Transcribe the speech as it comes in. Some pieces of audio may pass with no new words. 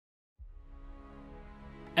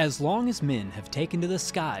As long as men have taken to the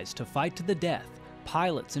skies to fight to the death,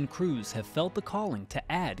 pilots and crews have felt the calling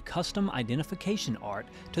to add custom identification art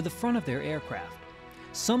to the front of their aircraft.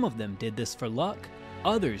 Some of them did this for luck,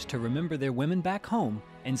 others to remember their women back home,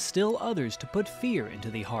 and still others to put fear into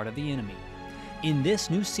the heart of the enemy. In this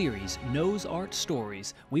new series, Nose Art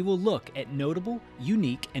Stories, we will look at notable,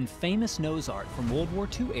 unique, and famous nose art from World War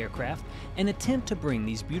II aircraft and attempt to bring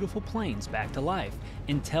these beautiful planes back to life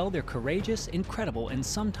and tell their courageous, incredible, and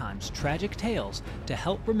sometimes tragic tales to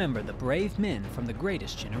help remember the brave men from the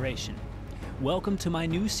greatest generation. Welcome to my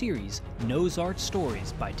new series, Nose Art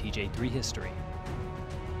Stories by TJ3 History.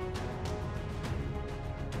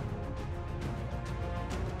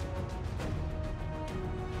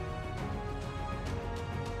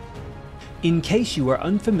 In case you are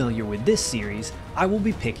unfamiliar with this series, I will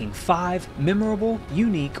be picking 5 memorable,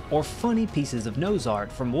 unique, or funny pieces of nose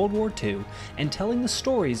art from World War II and telling the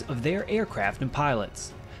stories of their aircraft and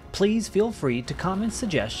pilots. Please feel free to comment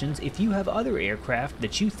suggestions if you have other aircraft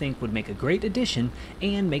that you think would make a great addition,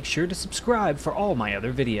 and make sure to subscribe for all my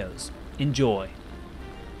other videos. Enjoy!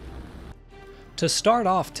 To start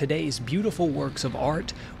off today's beautiful works of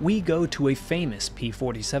art, we go to a famous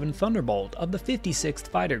P-47 Thunderbolt of the 56th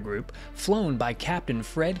Fighter Group, flown by Captain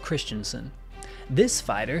Fred Christensen. This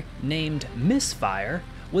fighter, named Misfire,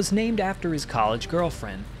 was named after his college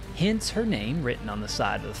girlfriend, hence her name written on the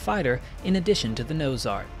side of the fighter in addition to the nose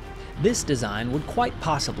art. This design would quite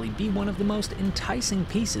possibly be one of the most enticing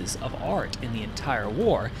pieces of art in the entire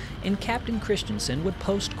war, and Captain Christensen would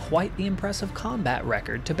post quite the impressive combat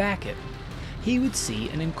record to back it. He would see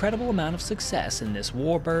an incredible amount of success in this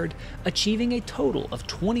warbird, achieving a total of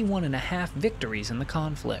 21.5 victories in the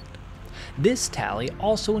conflict. This tally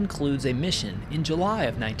also includes a mission in July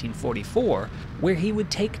of 1944, where he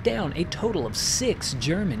would take down a total of 6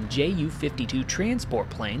 German Ju-52 transport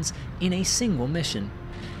planes in a single mission.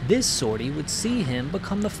 This sortie would see him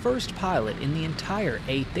become the first pilot in the entire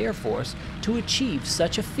 8th Air Force to achieve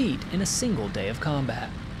such a feat in a single day of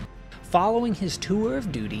combat. Following his tour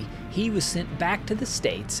of duty, he was sent back to the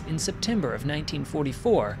States in September of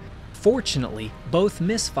 1944. Fortunately, both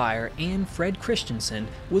Misfire and Fred Christensen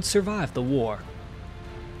would survive the war.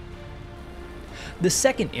 The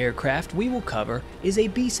second aircraft we will cover is a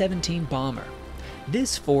B-17 bomber.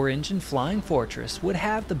 This 4-engine flying fortress would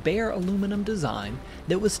have the bare aluminum design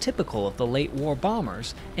that was typical of the late war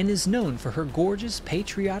bombers and is known for her gorgeous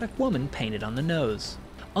patriotic woman painted on the nose.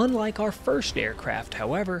 Unlike our first aircraft,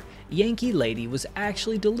 however, Yankee Lady was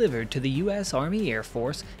actually delivered to the U.S. Army Air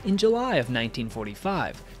Force in July of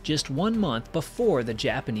 1945, just 1 month before the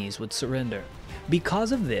Japanese would surrender.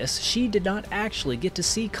 Because of this, she did not actually get to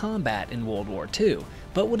see combat in World War II,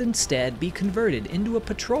 but would instead be converted into a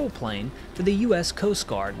patrol plane for the U.S. Coast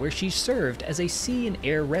Guard, where she served as a sea and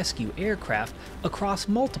air rescue aircraft across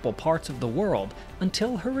multiple parts of the world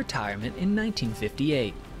until her retirement in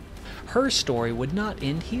 1958. Her story would not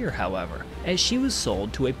end here, however, as she was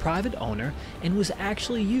sold to a private owner and was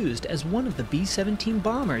actually used as one of the B-17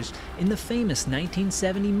 bombers in the famous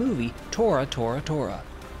 1970 movie Tora, Tora, Tora.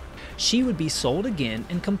 She would be sold again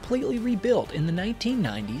and completely rebuilt in the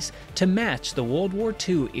 1990s to match the World War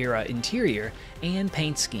II era interior and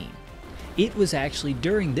paint scheme. It was actually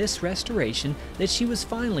during this restoration that she was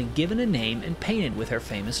finally given a name and painted with her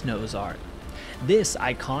famous nose art. This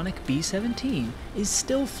iconic B-17 is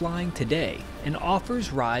still flying today and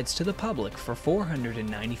offers rides to the public for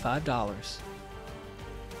 $495.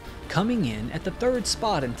 Coming in at the 3rd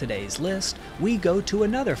spot in today's list, we go to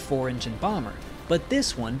another 4-engine bomber, but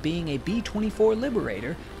this one being a B-24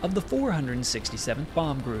 Liberator of the 467th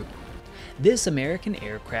Bomb Group. This American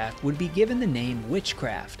aircraft would be given the name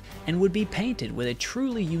Witchcraft and would be painted with a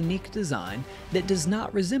truly unique design that does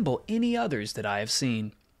not resemble any others that I have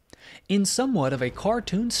seen. In somewhat of a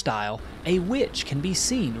cartoon style, a witch can be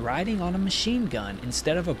seen riding on a machine gun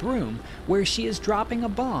instead of a broom, where she is dropping a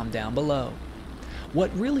bomb down below.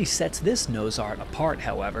 What really sets this nose art apart,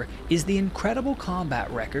 however, is the incredible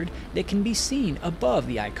combat record that can be seen above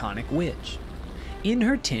the iconic witch. In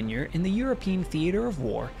her tenure in the European theater of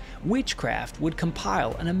war, Witchcraft would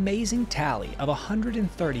compile an amazing tally of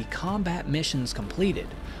 130 combat missions completed,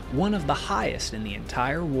 one of the highest in the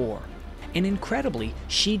entire war. And incredibly,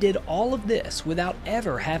 she did all of this without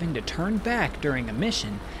ever having to turn back during a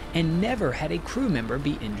mission, and never had a crew member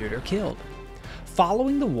be injured or killed.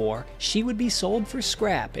 Following the war, she would be sold for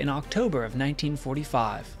scrap in October of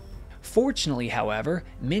 1945. Fortunately, however,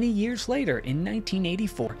 many years later in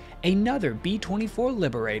 1984, another B-24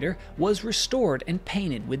 Liberator was restored and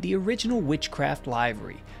painted with the original Witchcraft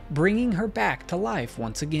livery, bringing her back to life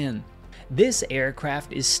once again. This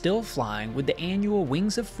aircraft is still flying with the annual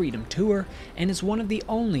Wings of Freedom tour and is one of the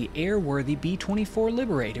only airworthy B-24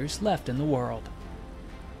 Liberators left in the world.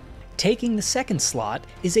 Taking the second slot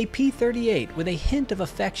is a P-38 with a hint of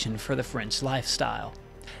affection for the French lifestyle.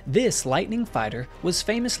 This Lightning fighter was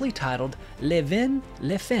famously titled Les Vins,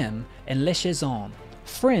 les Femmes, and les Chansons,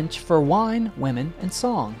 French for wine, women, and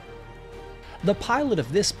song. The pilot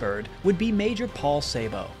of this bird would be Major Paul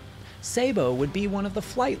Sabo. Sabo would be one of the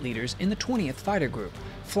flight leaders in the 20th Fighter Group,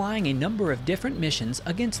 flying a number of different missions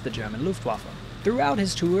against the German Luftwaffe. Throughout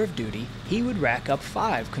his tour of duty, he would rack up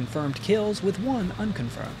 5 confirmed kills with 1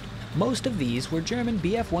 unconfirmed. Most of these were German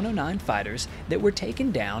Bf-109 fighters that were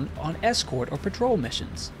taken down on escort or patrol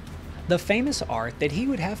missions. The famous art that he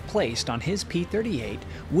would have placed on his P-38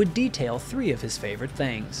 would detail 3 of his favorite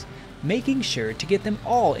things, making sure to get them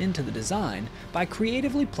all into the design by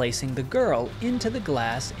creatively placing the girl into the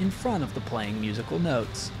glass in front of the playing musical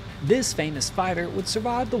notes. This famous fighter would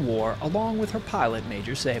survive the war along with her pilot,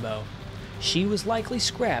 Major Sabo. She was likely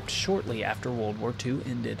scrapped shortly after World War II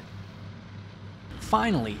ended.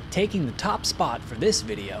 Finally, taking the top spot for this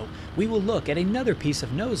video, we will look at another piece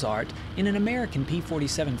of nose art in an American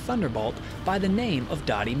P-47 Thunderbolt by the name of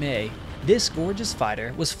Dottie May. This gorgeous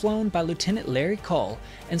fighter was flown by Lieutenant Larry Cull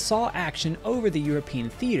and saw action over the European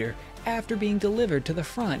theater after being delivered to the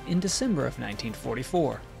front in December of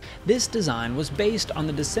 1944. This design was based on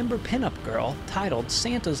the December pinup girl titled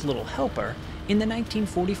Santa's Little Helper in the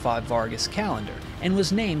 1945 Vargas calendar and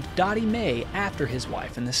was named Dottie May after his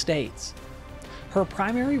wife in the States. Her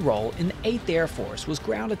primary role in the 8th Air Force was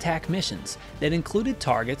ground attack missions that included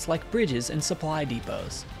targets like bridges and supply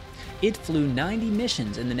depots. It flew 90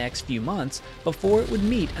 missions in the next few months before it would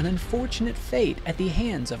meet an unfortunate fate at the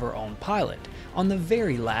hands of her own pilot on the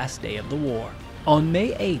very last day of the war. On May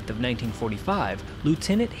 8th of 1945,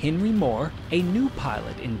 Lieutenant Henry Moore, a new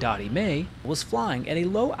pilot in Dottie May, was flying at a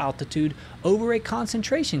low altitude over a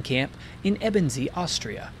concentration camp in Ebensee,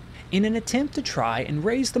 Austria. In an attempt to try and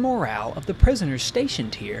raise the morale of the prisoners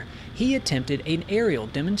stationed here, he attempted an aerial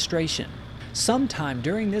demonstration. Sometime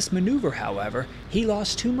during this maneuver, however, he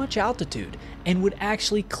lost too much altitude and would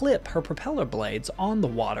actually clip her propeller blades on the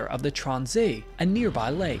water of the Tronsee, a nearby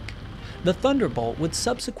lake. The Thunderbolt would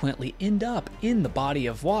subsequently end up in the body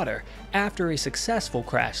of water after a successful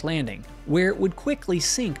crash landing, where it would quickly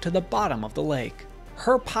sink to the bottom of the lake.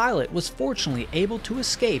 Her pilot was fortunately able to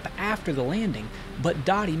escape after the landing, but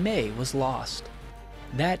Dottie May was lost.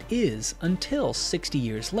 That is, until 60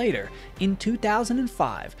 years later, in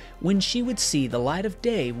 2005, when she would see the light of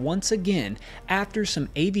day once again after some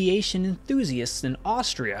aviation enthusiasts in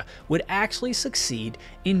Austria would actually succeed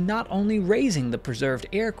in not only raising the preserved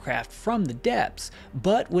aircraft from the depths,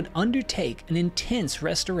 but would undertake an intense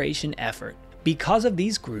restoration effort. Because of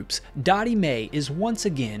these groups, Dottie May is once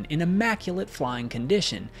again in immaculate flying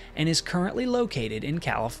condition and is currently located in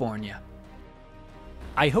California.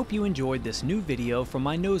 I hope you enjoyed this new video from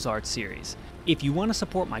my nose art series. If you want to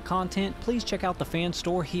support my content, please check out the fan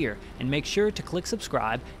store here and make sure to click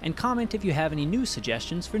subscribe and comment if you have any new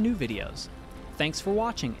suggestions for new videos. Thanks for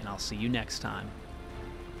watching, and I'll see you next time.